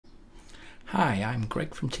Hi, I'm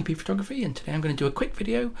Greg from TP Photography, and today I'm going to do a quick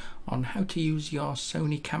video on how to use your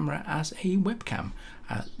Sony camera as a webcam.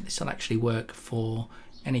 This will actually work for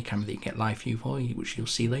any camera that you get live view for, which you'll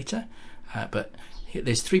see later. But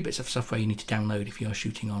there's three bits of software you need to download if you're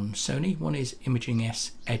shooting on Sony. One is Imaging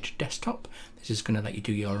S Edge Desktop. This is going to let you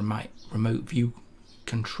do your remote view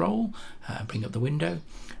control and bring up the window.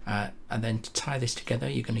 And then to tie this together,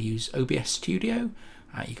 you're going to use OBS Studio.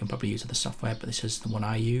 You can probably use other software, but this is the one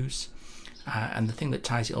I use. And the thing that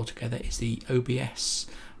ties it all together is the OBS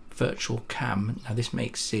virtual cam. Now this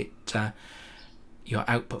makes it your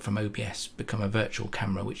output from OBS become a virtual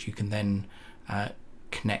camera, which you can then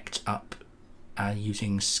connect up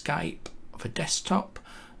using Skype for desktop,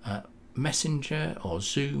 Messenger or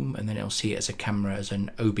Zoom, and then it'll see it as a camera, as an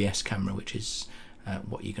OBS camera, which is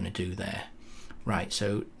what you're going to do there. Right,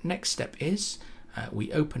 so next step is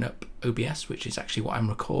we open up OBS, which is actually what I'm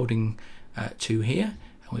recording to here.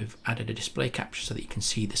 We've added a display capture so that you can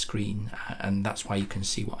see the screen, and that's why you can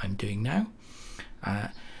see what I'm doing now.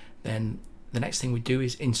 Then the next thing we do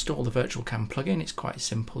is install the virtual cam plugin. It's quite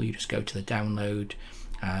simple. You just go to the download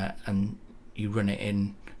and you run it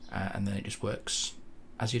in, and then it just works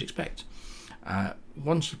as you'd expect.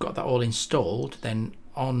 Once you've got that all installed, then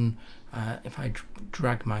on if I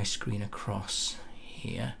drag my screen across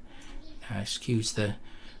here, excuse the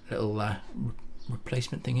little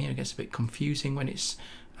replacement thing here, it gets a bit confusing when it's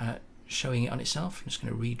showing it on itself. I'm just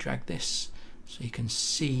going to re-drag this so you can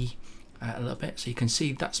see a little bit. So you can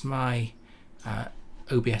see that's my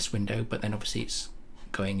OBS window, but then obviously it's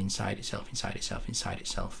going inside itself. So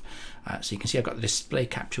you can see I've got the display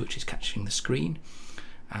capture, which is capturing the screen.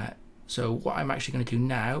 So what I'm actually going to do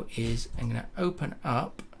now is I'm going to open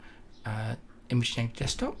up Imaging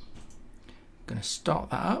Desktop. I'm going to start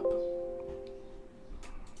that up.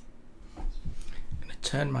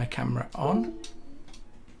 Turn my camera on.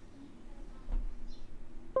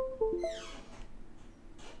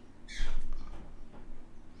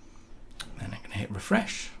 Then I'm going to hit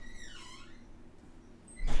refresh.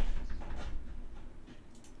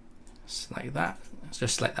 Select that. Let's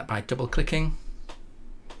just select that by double clicking.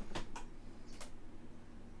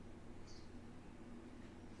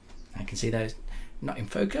 I can see that it's not in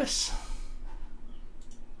focus.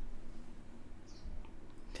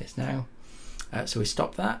 It is now. So we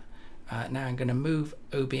stop that. Now I'm going to move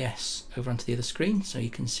OBS over onto the other screen so you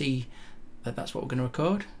can see that that's what we're going to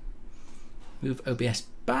record. Move OBS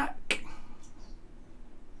back.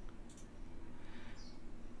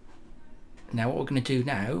 Now what we're going to do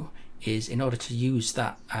now is, in order to use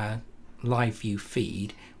that live view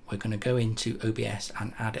feed, we're going to go into OBS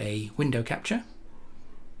and add a window capture.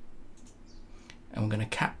 And we're going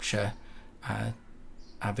to capture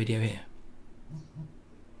our video here.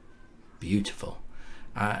 Beautiful.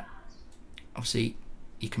 Obviously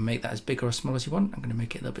you can make that as big or as small as you want. I'm going to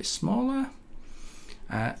make it a little bit smaller.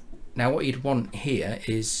 Now what you'd want here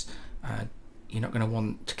is you're not going to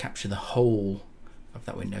want to capture the whole of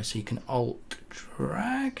that window, so you can alt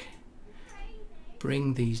drag,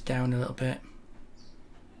 bring these down a little bit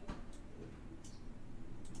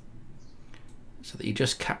so that you're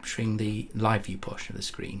just capturing the live view portion of the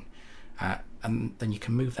screen, and then you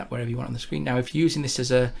can move that wherever you want on the screen. Now if you're using this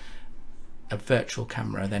as a virtual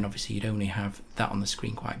camera, then obviously you'd only have that on the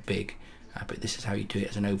screen quite big, but this is how you do it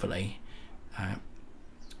as an overlay.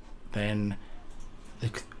 Then the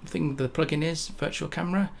thing the plugin is virtual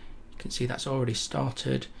camera. You can see that's already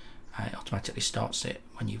started. It automatically starts it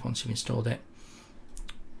once you've installed it.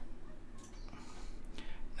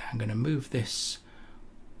 Now I'm going to move this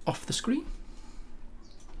off the screen.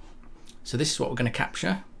 So this is what we're going to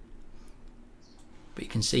capture, but you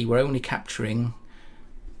can see we're only capturing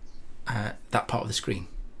that part of the screen,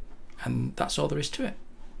 and that's all there is to it.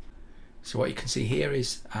 So what you can see here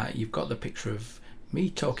is you've got the picture of me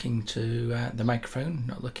talking to the microphone,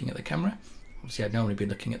 not looking at the camera. Obviously I'd normally be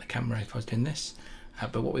looking at the camera if I was doing this,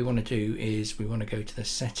 but what we want to do is we want to go to the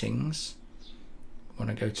settings, we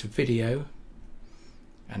want to go to video,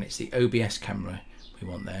 and it's the OBS camera we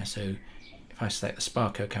want there. So if I select the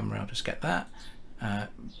Sparko camera, I'll just get that.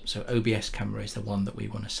 So OBS camera is the one that we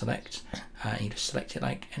want to select, and you just select it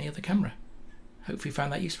like any other camera. Hopefully you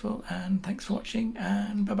found that useful, and thanks for watching,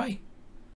 and bye bye.